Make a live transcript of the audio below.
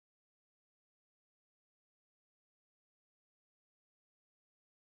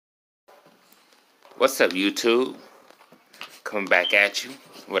What's up, YouTube? Coming back at you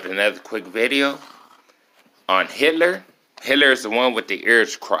with another quick video on Hitler. Hitler is the one with the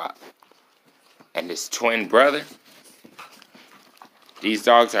ears cropped, and his twin brother. These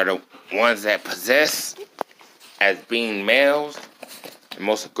dogs are the ones that possess, as being males, the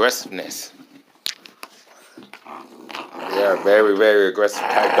most aggressiveness. They are very, very aggressive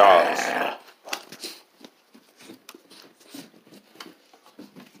type dogs.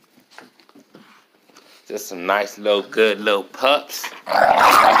 Just some nice little, good little pups.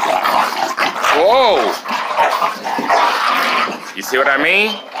 Whoa! You see what I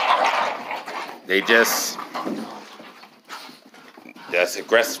mean? That's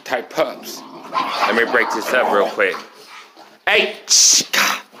aggressive type pups. Let me break this up real quick. Hey!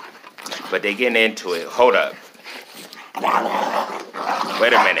 But they getting into it. Hold up.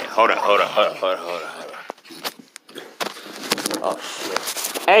 Wait a minute. Hold up. Oh,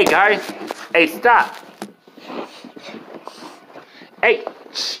 shit. Hey, guys. Hey, stop. Hey.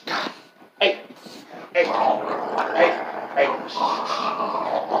 Hey.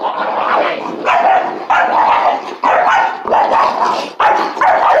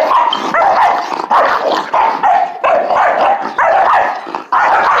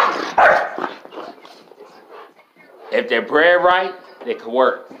 If they're bred right, they could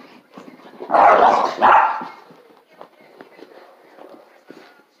work.